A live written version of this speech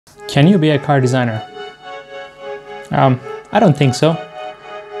Can you be a car designer? I don't think so.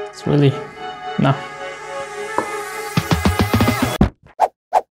 It's really, no.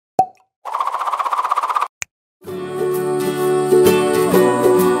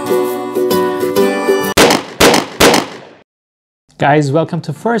 Guys, welcome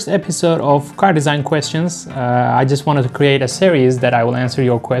to first episode of Car Design Questions. I just wanted to create a series that I will answer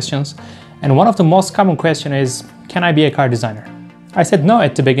your questions. And one of the most common questions is, can I be a car designer? I said no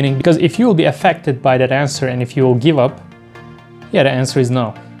at the beginning because if you will be affected by that answer and if you will give up, yeah, the answer is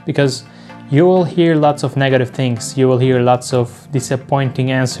no. Because you will hear lots of negative things. You will hear lots of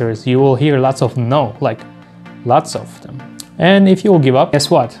disappointing answers. You will hear lots of no, like lots of them. And if you will give up, guess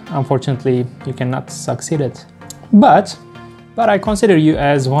what? Unfortunately, you cannot succeed it. But I consider you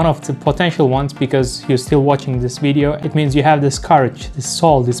as one of the potential ones because you're still watching this video. It means you have this courage, this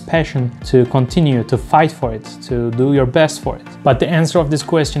soul, this passion to continue, to fight for it, to do your best for it. But the answer of this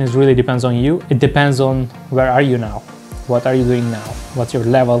question is really depends on you. It depends on where are you now? What are you doing now? What's your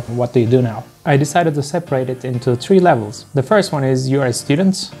level? What do you do now? I decided to separate it into 3 levels. The first one is you are a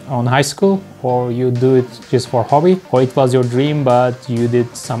student on high school, or you do it just for hobby, or it was your dream but you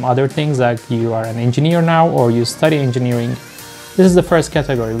did some other things, like you are an engineer now or you study engineering. This is the first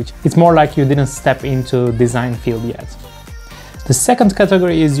category, which it's more like you didn't step into design field yet. The second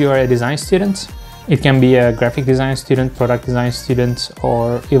category is you're a design student. It can be a graphic design student, product design student,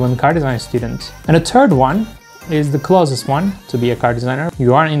 or even car design student. And the third one is the closest one to be a car designer.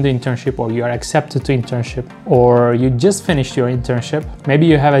 You are in the internship, or you are accepted to internship, or you just finished your internship. Maybe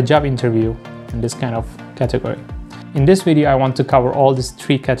you have a job interview in this kind of category. In this video, I want to cover all these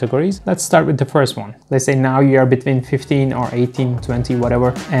 3 categories. Let's start with the first one. Let's say now you are between 15 or 18, 20,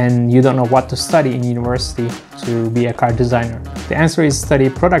 whatever, and you don't know what to study in university to be a car designer. The answer is study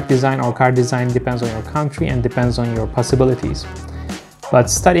product design or car design, depends on your country and depends on your possibilities. But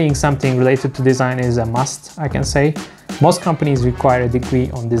studying something related to design is a must, I can say. Most companies require a degree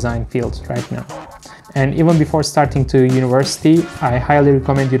on design fields right now. And even before starting to university, I highly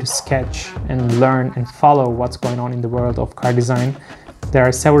recommend you to sketch and learn and follow what's going on in the world of car design. There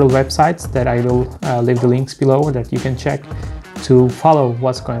are several websites that I will leave the links below that you can check to follow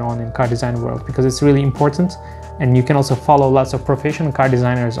what's going on in car design world, because it's really important. And you can also follow lots of professional car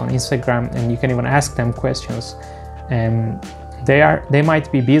designers on Instagram, and you can even ask them questions. And they might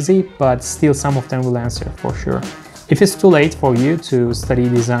be busy, but still some of them will answer for sure. If it's too late for you to study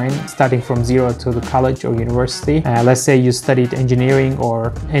design, starting from zero to the college or university, let's say you studied engineering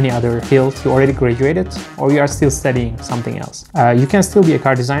or any other field, you already graduated, or you are still studying something else, you can still be a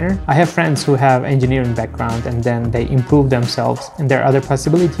car designer. I have friends who have engineering background and then they improve themselves, and there are other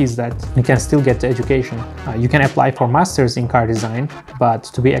possibilities that you can still get the education. You can apply for masters in car design, but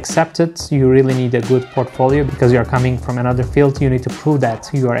to be accepted, you really need a good portfolio because you are coming from another field. You need to prove that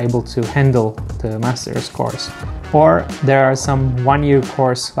you are able to handle the master's course. Or there are some 1-year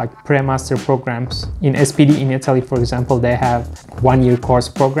course like pre-master programs. In SPD in Italy, for example, they have 1-year course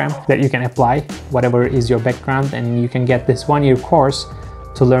program that you can apply, whatever is your background, and you can get this 1-year course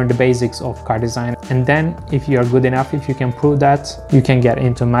to learn the basics of car design. And then if you are good enough, if you can prove that, you can get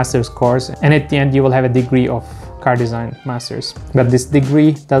into master's course, and at the end you will have a degree of car design masters. But this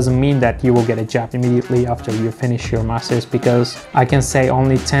degree doesn't mean that you will get a job immediately after you finish your masters, because I can say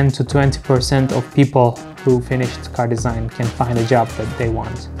only 10 to 20% of people who finished car design can find a job that they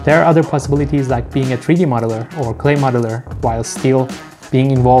want. There are other possibilities like being a 3D modeler or clay modeler while still being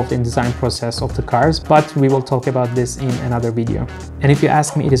involved in design process of the cars, but we will talk about this in another video. And if you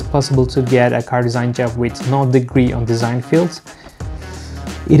ask me, it is possible to get a car design job with no degree on design fields.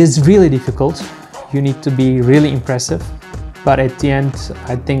 It is really difficult. You need to be really impressive, but at the end,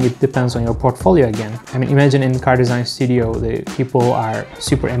 I think it depends on your portfolio again. I mean, imagine in the car design studio, the people are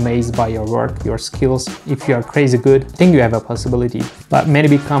super amazed by your work, your skills. If you are crazy good, I think you have a possibility. But many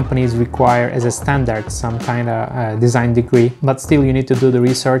big companies require as a standard some kind of design degree, but still you need to do the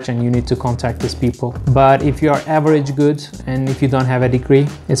research and you need to contact these people. But if you are average good and if you don't have a degree,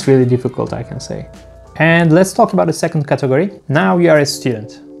 it's really difficult, I can say. And let's talk about the second category. Now you are a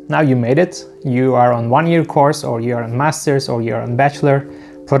student. Now you made it. You are on 1-year course, or you are on master's, or you are on bachelor.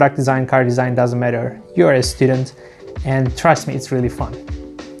 Product design, car design, doesn't matter. You are a student, and trust me, it's really fun.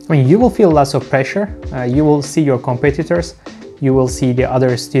 I mean, you will feel lots of pressure. You will see your competitors. You will see the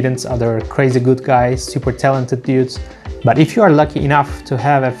other students, other crazy good guys, super talented dudes. But if you are lucky enough to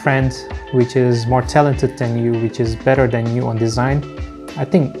have a friend which is more talented than you, which is better than you on design, I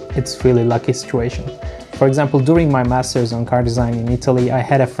think it's really lucky situation. For example, during my master's on car design in Italy, I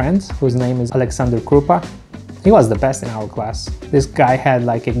had a friend whose name is Alexander Krupa. He was the best in our class. This guy had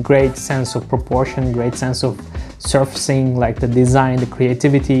like a great sense of proportion, great sense of surfacing like the design, the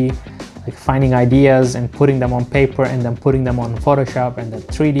creativity, like finding ideas and putting them on paper and then putting them on Photoshop and then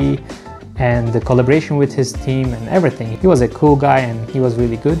 3D, and the collaboration with his team and everything. He was a cool guy and he was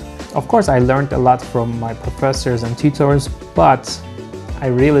really good. Of course, I learned a lot from my professors and tutors, but I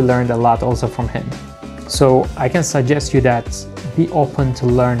really learned a lot also from him. So I can suggest you that be open to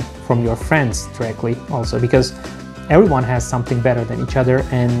learn from your friends directly also, because everyone has something better than each other,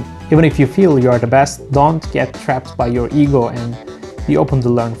 and even if you feel you are the best, don't get trapped by your ego and be open to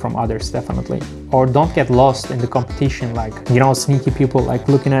learn from others, definitely. Or don't get lost in the competition, like, you know, sneaky people like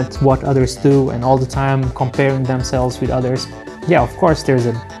looking at what others do and all the time comparing themselves with others. Yeah, of course there's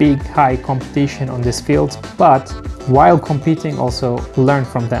a big high competition on this field, but while competing also learn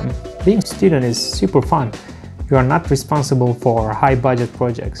from them. Being a student is super fun. You are not responsible for high budget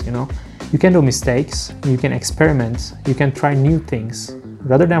projects, you know. You can do mistakes, you can experiment, you can try new things.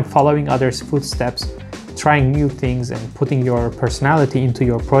 Rather than following others' footsteps, trying new things and putting your personality into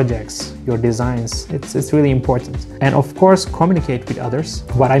your projects, your designs, it's really important. And of course, communicate with others.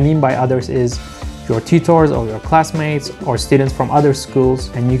 What I mean by others is your tutors or your classmates or students from other schools,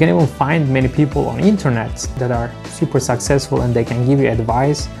 and you can even find many people on internet that are super successful and they can give you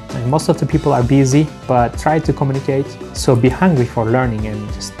advice. And most of the people are busy, but try to communicate. So be hungry for learning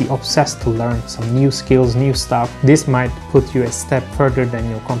and just be obsessed to learn some new skills, new stuff. This might put you a step further than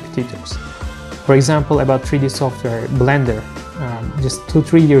your competitors. For example, about 3D software, Blender. Just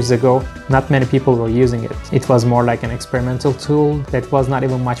 2-3 years ago, not many people were using it. It was more like an experimental tool that was not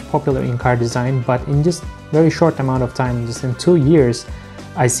even much popular in car design, but in just very short amount of time, just in 2 years,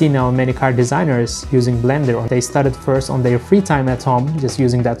 I see now many car designers using Blender. They started first on their free time at home, just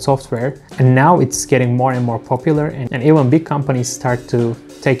using that software, and now it's getting more and more popular, and even big companies start to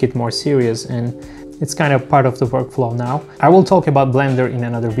take it more serious, and it's kind of part of the workflow now. I will talk about Blender in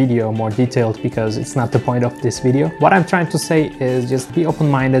another video, more detailed, because it's not the point of this video. What I'm trying to say is just be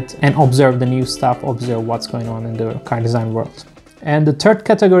open-minded and observe the new stuff, observe what's going on in the car design world. And the third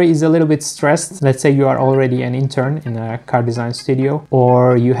category is a little bit stressed. Let's say you are already an intern in a car design studio,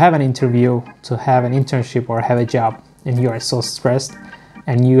 or you have an interview to have an internship or have a job, and you are so stressed,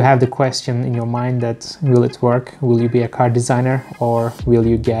 and you have the question in your mind that will it work? Will you be a car designer, or will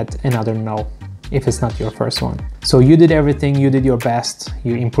you get another no if it's not your first one? So you did everything, you did your best,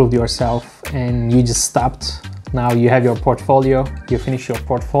 you improved yourself, and you just stopped. Now you have your portfolio, you finish your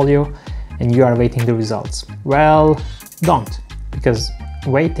portfolio, and you are waiting the results. Well, don't, because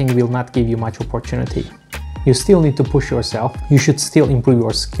waiting will not give you much opportunity. You still need to push yourself. You should still improve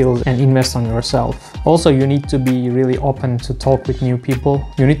your skills and invest on yourself. Also, you need to be really open to talk with new people.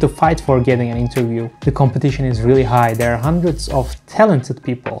 You need to fight for getting an interview. The competition is really high. There are hundreds of talented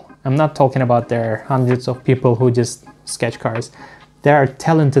people. I'm not talking about there are hundreds of people who just sketch cars. There are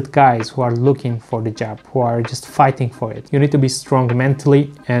talented guys who are looking for the job, who are just fighting for it. You need to be strong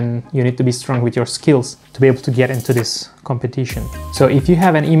mentally, and you need to be strong with your skills to be able to get into this competition. So if you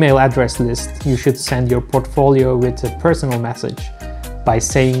have an email address list, you should send your portfolio with a personal message by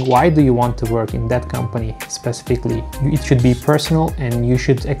saying why do you want to work in that company specifically. It should be personal, and you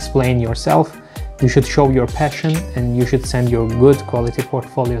should explain yourself. You should show your passion, and you should send your good quality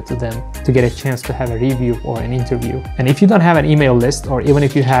portfolio to them to get a chance to have a review or an interview. And if you don't have an email list, or even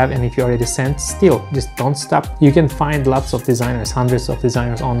if you have and if you already sent, still just don't stop. You can find lots of designers, hundreds of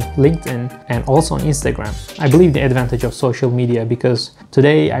designers on LinkedIn and also on Instagram. I believe the advantage of social media, because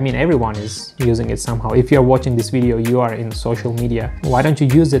today, I mean, everyone is using it somehow. If you're watching this video, you are in social media. Why don't you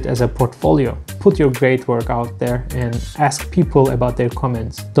use it as a portfolio? Put your great work out there and ask people about their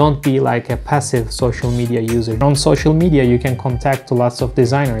comments. Don't be like a passive social media user. On social media, you can contact lots of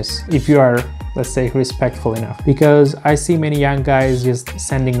designers if you are, let's say, respectful enough. Because I see many young guys just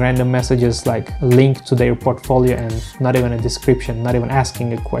sending random messages like a link to their portfolio and not even a description, not even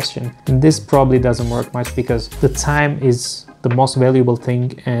asking a question. And this probably doesn't work much, because the time is the most valuable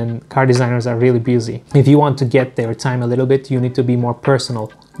thing, and car designers are really busy. If you want to get their time a little bit, you need to be more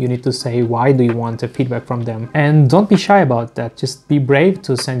personal. You need to say why do you want a feedback from them, and don't be shy about that. Just be brave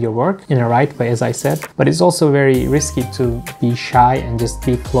to send your work in a right way, as I said, but it's also very risky to be shy and just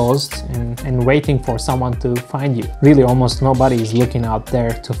be closed and waiting for someone to find you. Really, almost nobody is looking out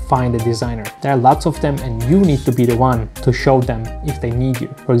there to find a designer. There are lots of them, and you need to be the one to show them if they need you.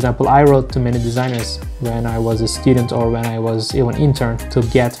 For example, I wrote to many designers when I was a student or when I was even intern to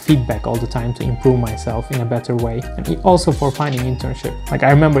get feedback all the time, to improve myself in a better way, and also for finding internship. Like,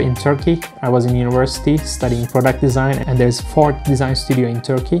 I remember in Turkey, I was in university studying product design, and there's Ford design studio in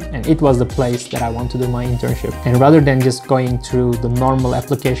Turkey, and it was the place that I want to do my internship. And rather than just going through the normal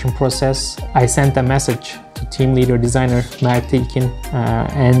application process, I sent a message to team leader designer Mert Tekin,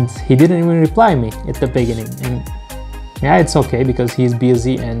 and he didn't even reply me at the beginning. And yeah, it's okay because he's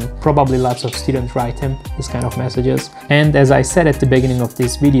busy and probably lots of students write him this kind of messages. And as I said at the beginning of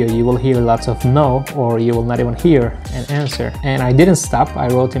this video, you will hear lots of no, or you will not even hear an answer. And I didn't stop. I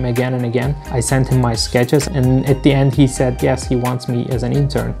wrote him again and again. I sent him my sketches, and at the end he said yes, he wants me as an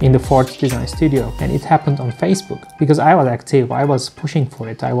intern in the Ford Design Studio. And it happened on Facebook because I was active. I was pushing for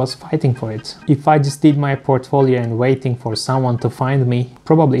it. I was fighting for it. If I just did my portfolio and waiting for someone to find me,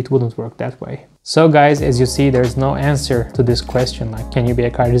 probably it wouldn't work that way. So guys, as you see, there's no answer to this question, like, can you be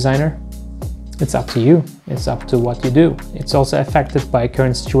a car designer? It's up to you. It's up to what you do. It's also affected by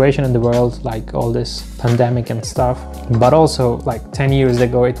current situation in the world, like all this pandemic and stuff. But also, like 10 years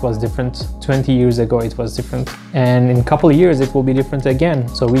ago, it was different. 20 years ago, it was different. And in a couple of years, it will be different again.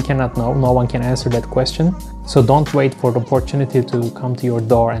 So we cannot know. No one can answer that question. So don't wait for the opportunity to come to your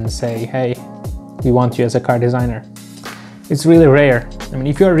door and say, hey, we want you as a car designer. It's really rare. I mean,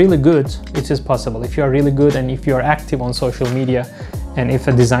 if you're really good, it is possible. If you're really good and if you're active on social media, and if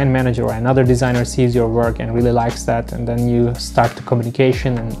a design manager or another designer sees your work and really likes that, and then you start the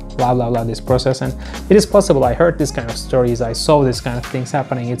communication and blah, blah, blah, this process, and it is possible. I heard this kind of stories. I saw this kind of things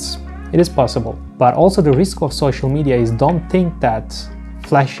happening. It is possible. But also the risk of social media is, don't think that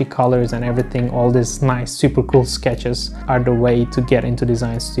flashy colors and everything, all these nice, super cool sketches are the way to get into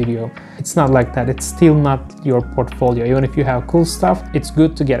design studio. It's not like that. It's still not your portfolio. Even if you have cool stuff, it's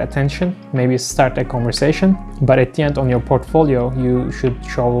good to get attention, maybe start a conversation, but at the end on your portfolio, you should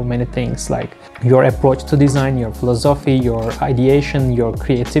show many things like your approach to design, your philosophy, your ideation, your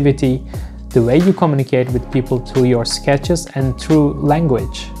creativity, the way you communicate with people through your sketches and through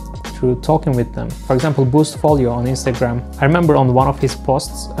language, through talking with them. For example, Boost Folio on Instagram. I remember on one of his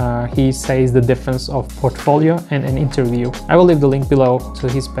posts, he says the difference of portfolio and an interview. I will leave the link below to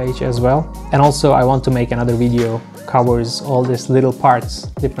his page as well. And also I want to make another video covers all these little parts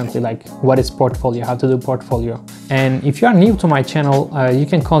differently, like what is portfolio, how to do portfolio. And if you are new to my channel, you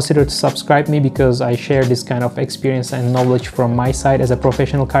can consider to subscribe me because I share this kind of experience and knowledge from my side as a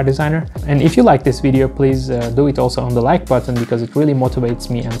professional car designer. And if you like this video, please do it also on the like button because it really motivates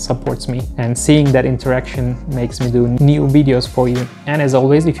me and supports me. And seeing that interaction makes me do new videos for you. And as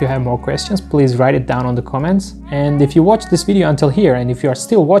always, if you have more questions, please write it down on the comments. And if you watched this video until here, and if you are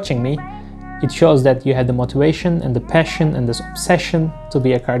still watching me, it shows that you had the motivation and the passion and this obsession to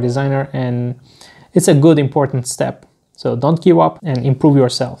be a car designer, and it's a good, important step. So don't give up and improve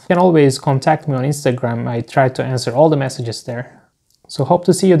yourself. You can always contact me on Instagram. I try to answer all the messages there. So hope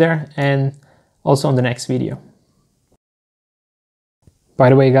to see you there and also on the next video. By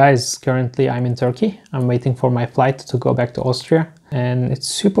the way, guys, currently I'm in Turkey. I'm waiting for my flight to go back to Austria, and it's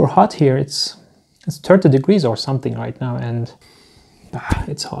super hot here. It's 30 degrees or something right now, and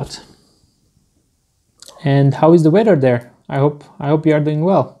it's hot. And how is the weather there? I hope you are doing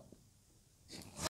well.